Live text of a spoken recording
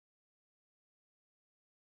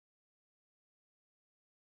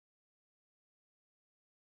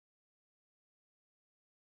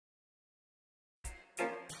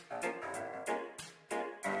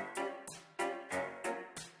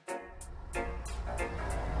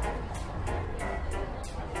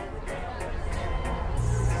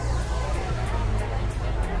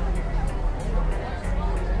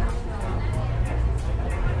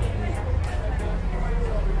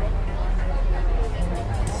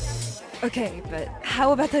Okay, but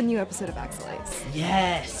how about that new episode of Axel Ace?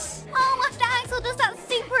 Yes! Oh, after Axel does that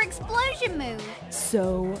super explosion move.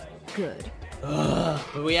 So good. Ugh,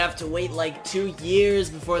 but we have to wait like 2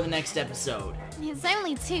 years before the next episode. It's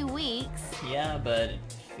only 2 weeks. Yeah, but it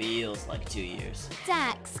feels like 2 years.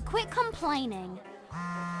 Dex, quit complaining.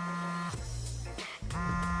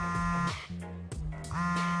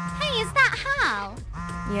 Hey, is that Hal?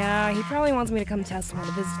 Yeah, he probably wants me to come test one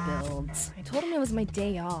of his builds. I told him it was my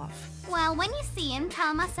day off. Well, when you see him,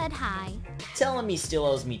 tell him I said hi. Tell him he still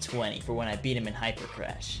owes me 20 for when I beat him in Hyper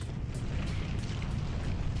Crash.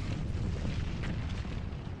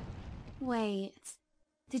 Wait,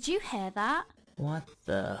 did you hear that? What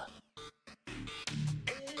the...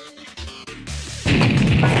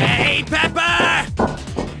 Hey, Pepper!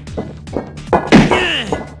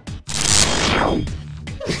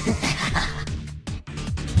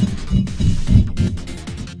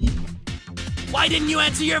 Why didn't you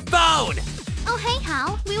answer your phone? Oh, hey,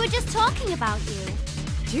 Hal. We were just talking about you.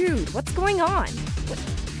 Dude, what's going on?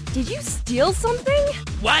 Did you steal something?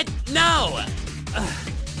 What? No!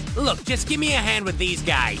 Look, just give me a hand with these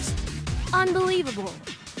guys. Unbelievable.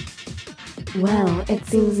 Well, it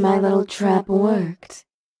seems my little trap worked.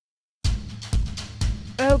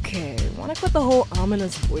 Okay, wanna quit the whole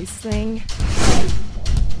ominous voice thing?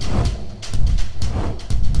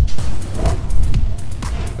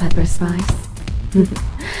 Pepper Spice?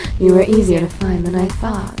 You were easier to find than I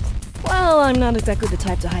thought. Well, I'm not exactly the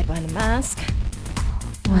type to hide behind a mask.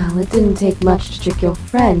 Well, it didn't take much to trick your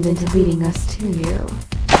friend into leading us to you.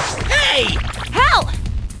 Hey! Hal!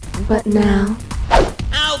 But now,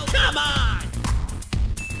 Oh, come on!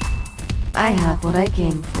 I have what I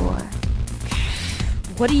came for.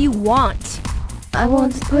 What do you want? I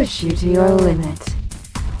want to push you to your limit.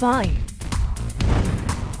 Fine.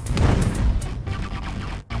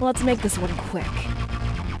 Let's make this one quick.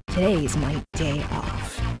 Today's my day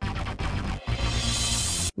off.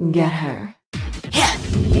 Get her.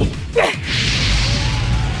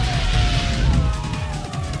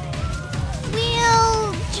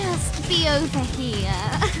 We'll just be over here.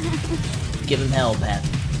 Give him hell, Pep.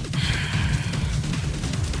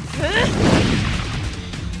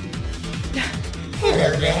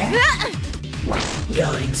 Hello there.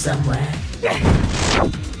 Going somewhere?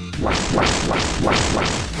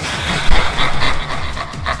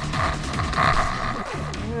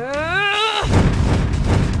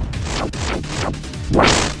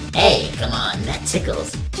 Hey, come on, that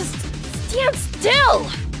tickles. Just stand still!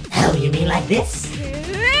 Oh, you mean like this?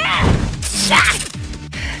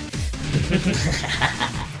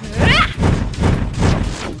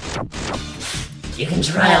 You can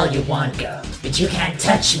try all you want, girl, but you can't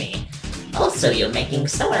touch me. Also, you're making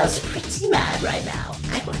someone else pretty mad right now.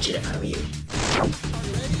 I want you to hurry.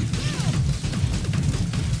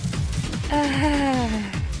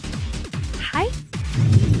 Hi?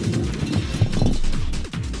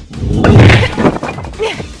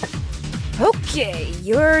 Okay,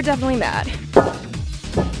 you're definitely mad.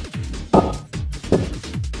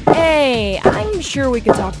 Hey, I'm sure we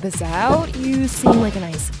could talk this out. You seem like a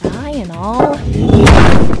nice guy and all.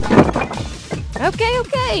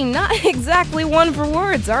 Okay, not exactly one for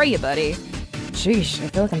words, are you, buddy? Sheesh, I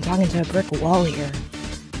feel like I'm talking to a brick wall here.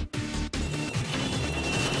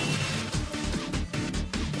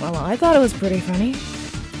 Well, I thought it was pretty funny.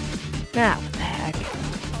 Ah, what the heck.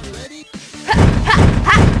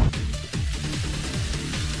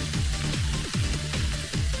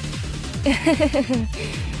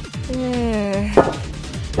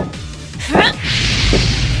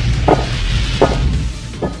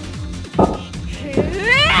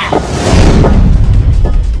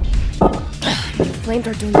 Flames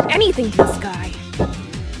aren't doing anything to this guy.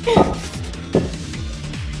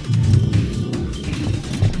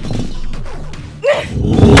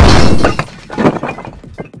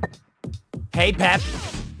 Hey, Pep.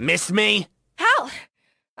 Missed me? Hal!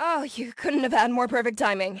 Oh, you couldn't have had more perfect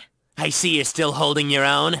timing. I see you're still holding your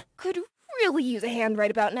own. Could really use a hand right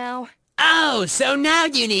about now. Oh, so now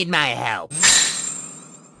you need my help.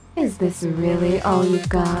 Is this really all you've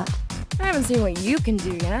got? I haven't seen what you can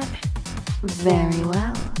do yet. Very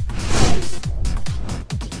well.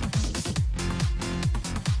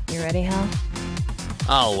 You ready, Hal?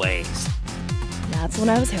 Always. That's what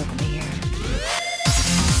I was hoping to hear.